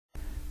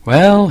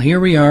Well, here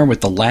we are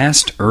with the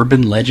last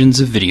urban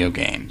legends of video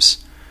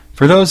games.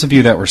 For those of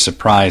you that were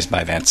surprised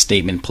by that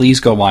statement,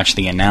 please go watch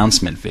the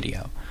announcement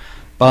video.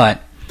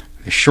 But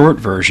the short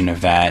version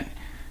of that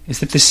is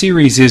that the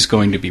series is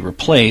going to be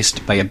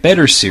replaced by a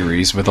better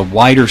series with a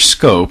wider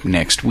scope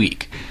next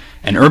week.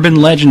 And Urban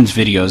Legends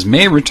videos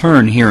may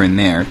return here and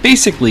there.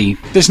 Basically,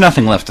 there's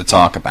nothing left to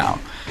talk about.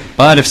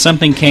 But if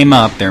something came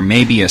up, there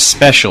may be a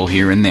special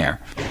here and there.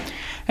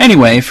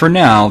 Anyway, for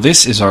now,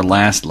 this is our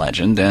last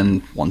legend,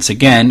 and once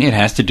again, it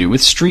has to do with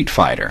Street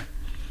Fighter.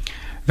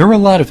 There are a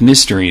lot of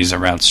mysteries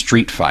around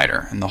Street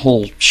Fighter, and the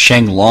whole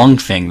Shenlong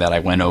thing that I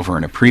went over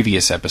in a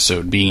previous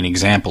episode being an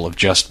example of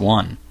just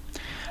one.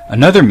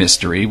 Another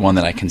mystery, one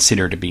that I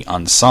consider to be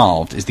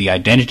unsolved, is the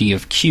identity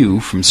of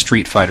Q from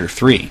Street Fighter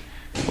 3.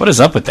 What is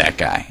up with that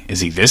guy? Is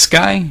he this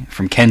guy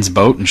from Ken's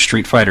Boat in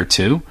Street Fighter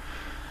 2?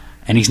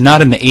 And he's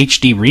not in the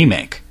HD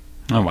remake.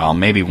 Oh well,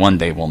 maybe one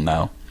day we'll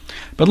know.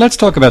 But let's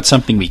talk about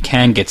something we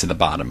can get to the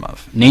bottom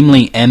of,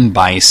 namely M.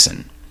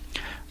 Bison.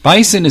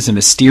 Bison is a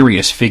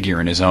mysterious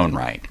figure in his own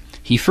right.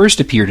 He first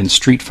appeared in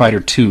Street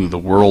Fighter II: The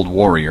World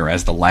Warrior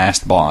as the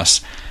last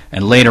boss,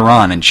 and later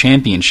on in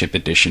Championship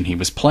Edition he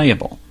was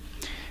playable.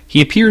 He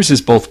appears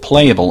as both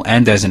playable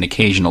and as an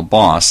occasional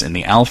boss in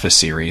the Alpha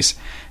series,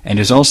 and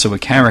is also a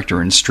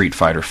character in Street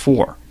Fighter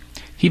IV.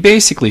 He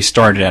basically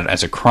started out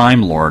as a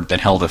crime lord that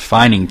held a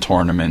fighting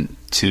tournament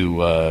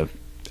to,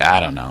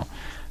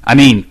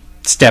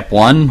 Step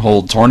 1,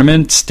 hold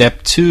tournament.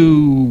 Step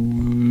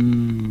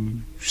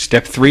 2...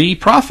 Step 3,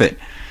 profit.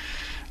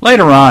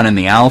 Later on in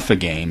the Alpha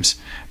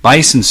games,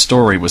 Bison's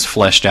story was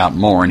fleshed out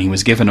more and he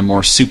was given a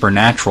more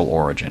supernatural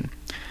origin.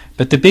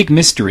 But the big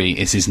mystery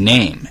is his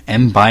name,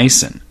 M.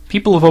 Bison.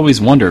 People have always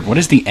wondered, what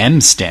does the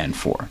M stand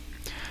for?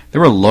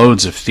 There are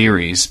loads of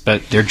theories,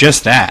 but they're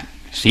just that,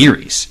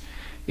 theories.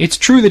 It's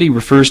true that he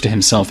refers to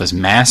himself as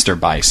Master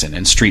Bison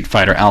in Street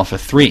Fighter Alpha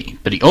 3,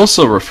 but he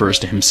also refers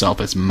to himself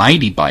as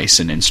Mighty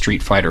Bison in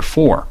Street Fighter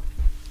 4.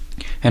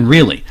 And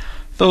really,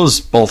 those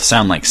both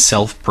sound like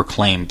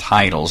self-proclaimed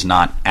titles,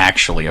 not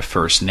actually a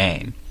first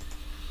name.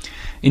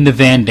 In the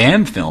Van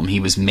Damme film, he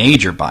was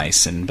Major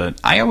Bison, but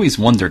I always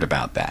wondered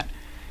about that.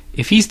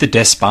 If he's the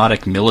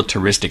despotic,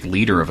 militaristic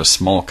leader of a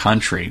small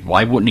country,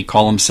 why wouldn't he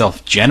call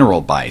himself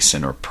General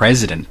Bison or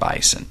President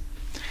Bison?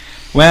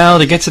 Well,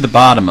 to get to the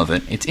bottom of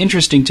it, it's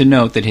interesting to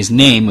note that his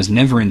name was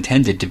never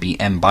intended to be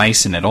M.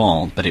 Bison at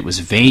all, but it was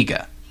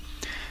Vega.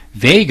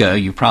 Vega,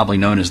 you probably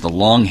known as the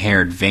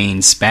long-haired,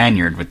 vain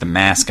Spaniard with the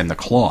mask and the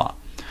claw.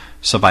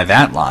 So by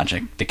that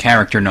logic, the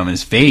character known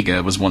as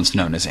Vega was once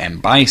known as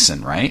M.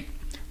 Bison, right?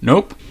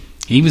 Nope.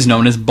 He was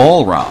known as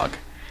Balrog.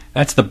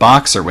 That's the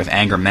boxer with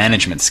anger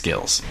management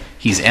skills.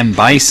 He's M.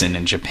 Bison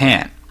in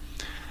Japan.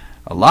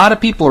 A lot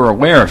of people are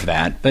aware of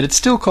that, but it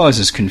still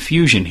causes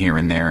confusion here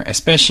and there,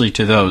 especially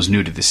to those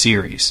new to the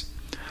series.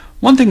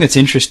 One thing that's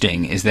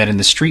interesting is that in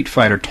the Street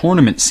Fighter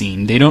tournament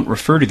scene, they don't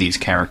refer to these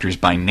characters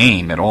by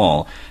name at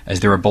all, as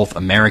there are both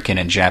American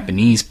and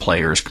Japanese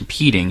players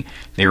competing.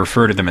 They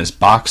refer to them as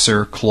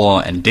Boxer,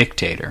 Claw, and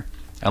Dictator.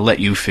 I'll let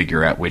you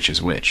figure out which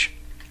is which.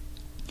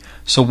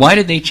 So why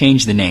did they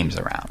change the names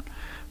around?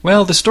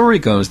 Well, the story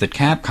goes that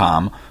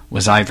Capcom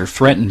was either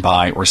threatened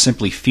by or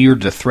simply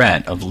feared the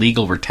threat of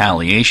legal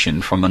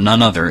retaliation from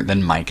none other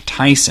than Mike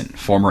Tyson,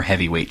 former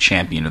heavyweight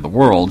champion of the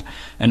world,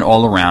 an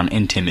all-around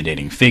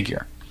intimidating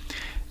figure.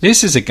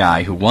 This is a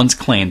guy who once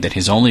claimed that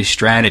his only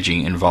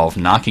strategy involved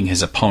knocking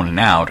his opponent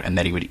out and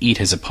that he would eat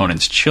his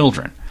opponent's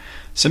children,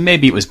 so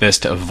maybe it was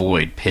best to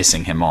avoid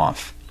pissing him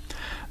off.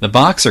 The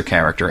boxer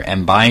character,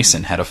 M.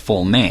 Bison, had a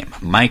full name,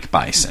 Mike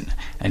Bison,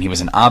 and he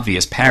was an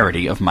obvious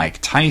parody of Mike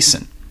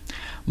Tyson.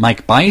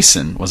 Mike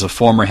Bison was a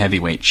former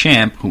heavyweight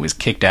champ who was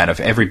kicked out of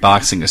every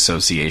boxing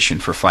association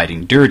for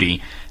fighting dirty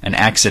and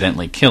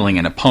accidentally killing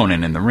an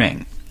opponent in the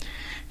ring.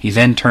 He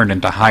then turned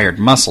into hired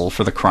muscle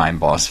for the crime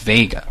boss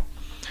Vega.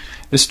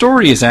 The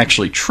story is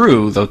actually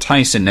true, though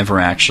Tyson never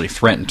actually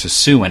threatened to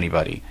sue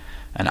anybody,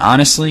 and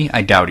honestly,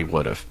 I doubt he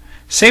would have.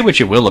 Say what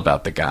you will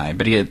about the guy,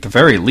 but he at the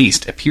very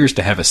least appears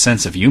to have a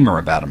sense of humor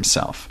about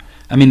himself.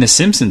 I mean, The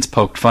Simpsons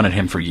poked fun at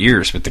him for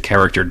years with the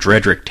character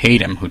Dredrick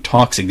Tatum, who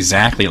talks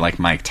exactly like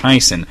Mike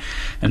Tyson,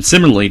 and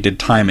similarly did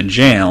time in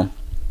jail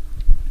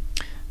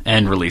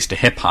and released a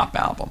hip-hop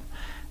album,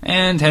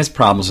 and has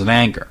problems with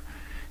anger.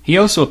 He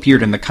also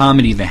appeared in the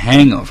comedy The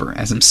Hangover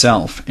as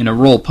himself, in a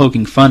role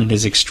poking fun at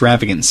his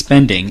extravagant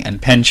spending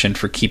and penchant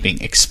for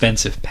keeping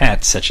expensive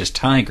pets such as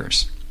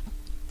tigers.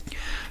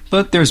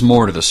 But there's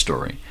more to the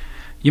story.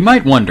 You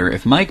might wonder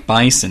if Mike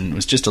Bison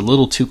was just a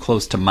little too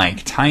close to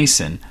Mike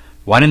Tyson,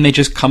 why didn't they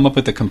just come up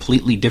with a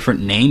completely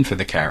different name for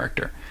the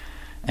character?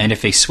 And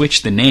if they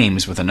switched the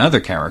names with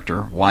another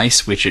character, why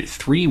switch it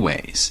 3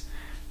 ways?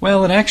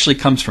 Well, it actually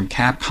comes from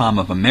Capcom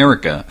of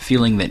America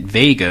feeling that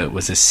Vega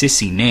was a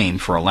sissy name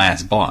for a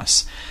last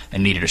boss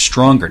and needed a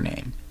stronger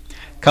name.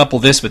 Couple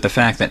this with the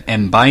fact that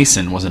M.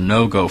 Bison was a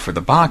no-go for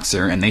the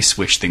boxer, and they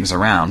switched things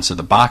around, so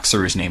the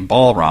boxer is named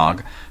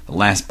Balrog, the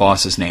last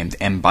boss is named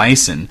M.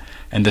 Bison,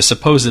 and the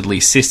supposedly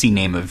sissy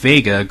name of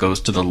Vega goes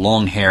to the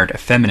long-haired,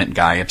 effeminate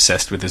guy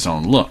obsessed with his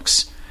own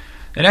looks.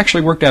 It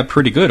actually worked out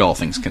pretty good, all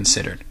things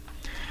considered.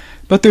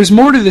 But there's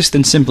more to this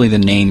than simply the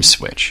name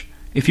switch.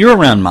 If you're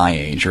around my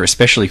age, or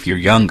especially if you're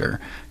younger,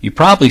 you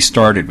probably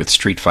started with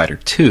Street Fighter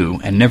II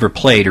and never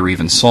played or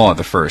even saw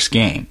the first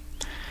game.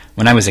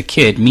 When I was a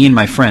kid, me and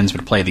my friends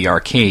would play the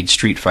arcade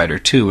Street Fighter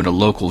II at a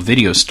local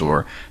video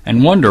store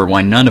and wonder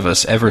why none of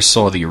us ever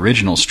saw the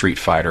original Street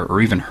Fighter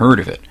or even heard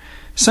of it.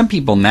 Some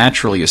people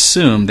naturally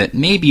assume that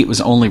maybe it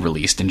was only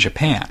released in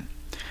Japan.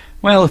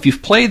 Well, if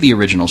you've played the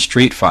original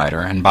Street Fighter,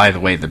 and by the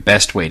way, the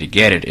best way to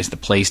get it is the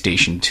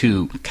PlayStation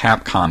 2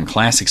 Capcom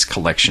Classics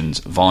Collections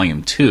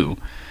Volume 2,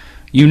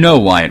 you know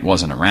why it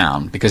wasn't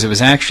around, because it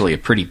was actually a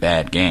pretty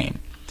bad game.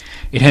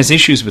 It has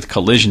issues with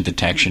collision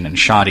detection and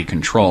shoddy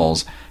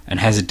controls, and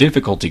has a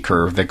difficulty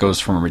curve that goes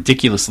from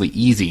ridiculously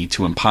easy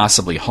to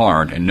impossibly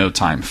hard in no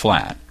time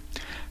flat.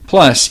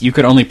 Plus, you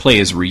could only play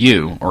as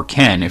Ryu, or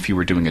Ken if you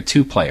were doing a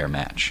two-player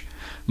match.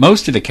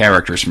 Most of the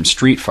characters from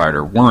Street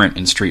Fighter weren't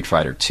in Street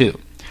Fighter 2.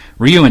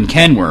 Ryu and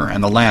Ken were,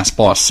 and the last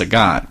boss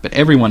Sagat, but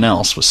everyone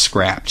else was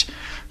scrapped,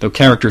 though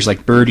characters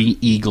like Birdie,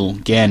 Eagle,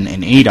 Gen,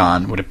 and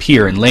Adon would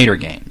appear in later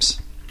games.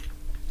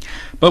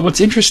 But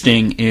what's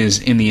interesting is,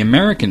 in the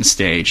American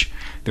stage,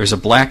 there's a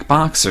black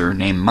boxer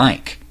named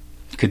Mike.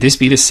 Could this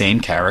be the same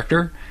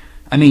character?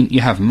 I mean,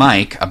 you have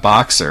Mike, a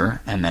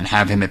boxer, and then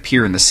have him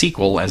appear in the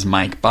sequel as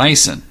Mike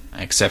Bison,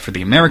 except for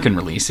the American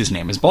release, his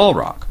name is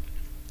Balrog.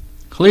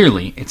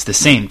 Clearly, it's the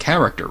same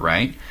character,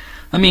 right?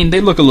 I mean,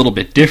 they look a little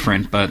bit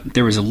different, but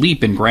there was a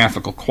leap in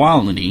graphical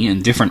quality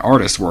and different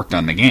artists worked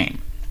on the game.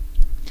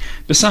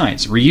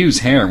 Besides, Ryu's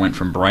hair went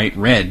from bright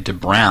red to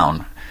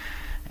brown,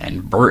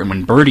 and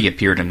when Birdie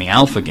appeared in the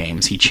Alpha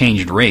games, he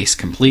changed race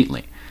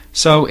completely.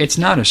 So it's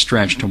not a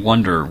stretch to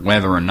wonder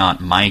whether or not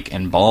Mike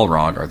and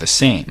Balrog are the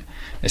same,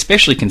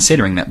 especially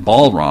considering that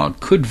Balrog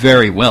could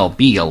very well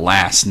be a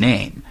last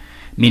name,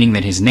 meaning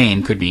that his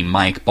name could be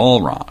Mike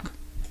Balrog.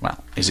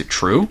 Well, is it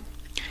true?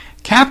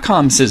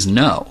 Capcom says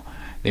no.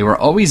 They were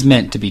always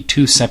meant to be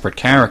two separate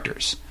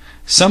characters.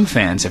 Some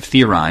fans have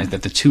theorized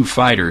that the two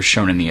fighters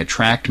shown in the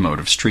Attract mode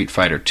of Street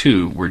Fighter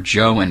II were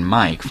Joe and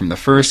Mike from the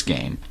first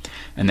game,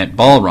 and that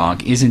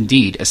Balrog is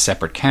indeed a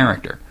separate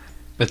character.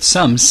 But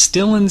some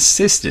still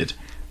insisted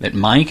that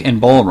Mike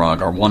and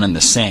Balrog are one and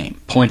the same,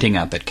 pointing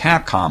out that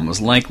Capcom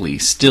was likely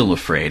still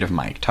afraid of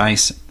Mike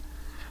Tyson.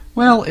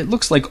 Well, it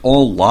looks like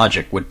all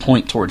logic would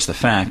point towards the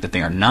fact that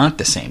they are not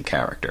the same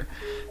character.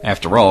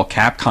 After all,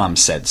 Capcom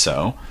said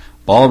so.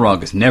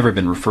 Balrog has never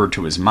been referred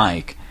to as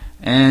Mike,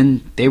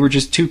 and they were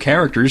just two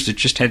characters that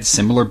just had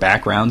similar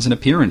backgrounds and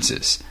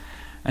appearances.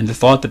 And the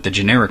thought that the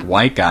generic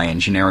white guy and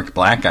generic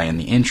black guy in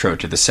the intro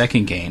to the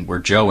second game were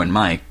Joe and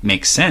Mike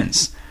makes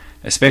sense,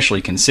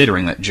 especially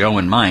considering that Joe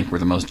and Mike were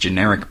the most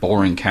generic,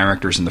 boring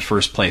characters in the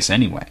first place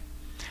anyway.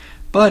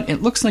 But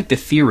it looks like the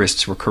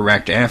theorists were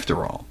correct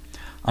after all.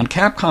 On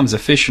Capcom's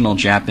official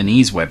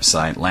Japanese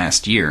website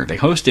last year, they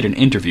hosted an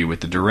interview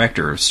with the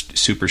director of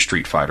Super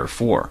Street Fighter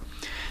 4,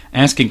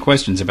 asking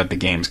questions about the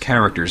game's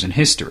characters and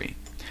history.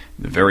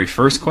 The very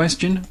first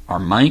question, are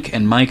Mike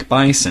and Mike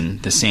Bison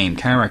the same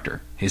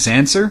character? His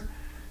answer?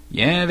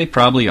 Yeah, they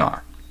probably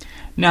are.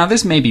 Now,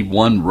 this may be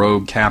one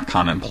rogue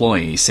Capcom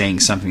employee saying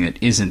something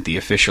that isn't the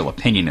official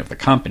opinion of the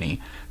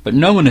company, but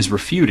no one has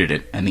refuted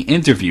it, and the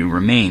interview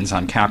remains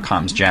on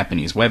Capcom's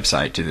Japanese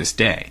website to this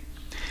day.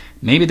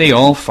 Maybe they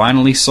all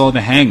finally saw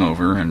The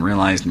Hangover and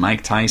realized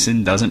Mike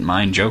Tyson doesn't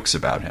mind jokes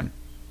about him.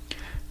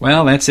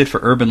 Well, that's it for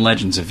Urban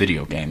Legends of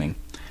Video Gaming.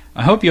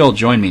 I hope you all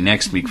join me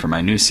next week for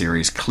my new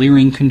series,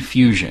 Clearing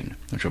Confusion,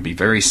 which will be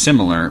very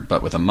similar,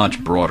 but with a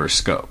much broader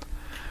scope.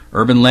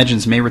 Urban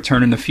Legends may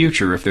return in the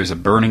future if there's a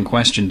burning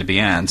question to be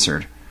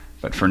answered,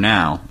 but for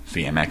now,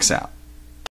 VMX out.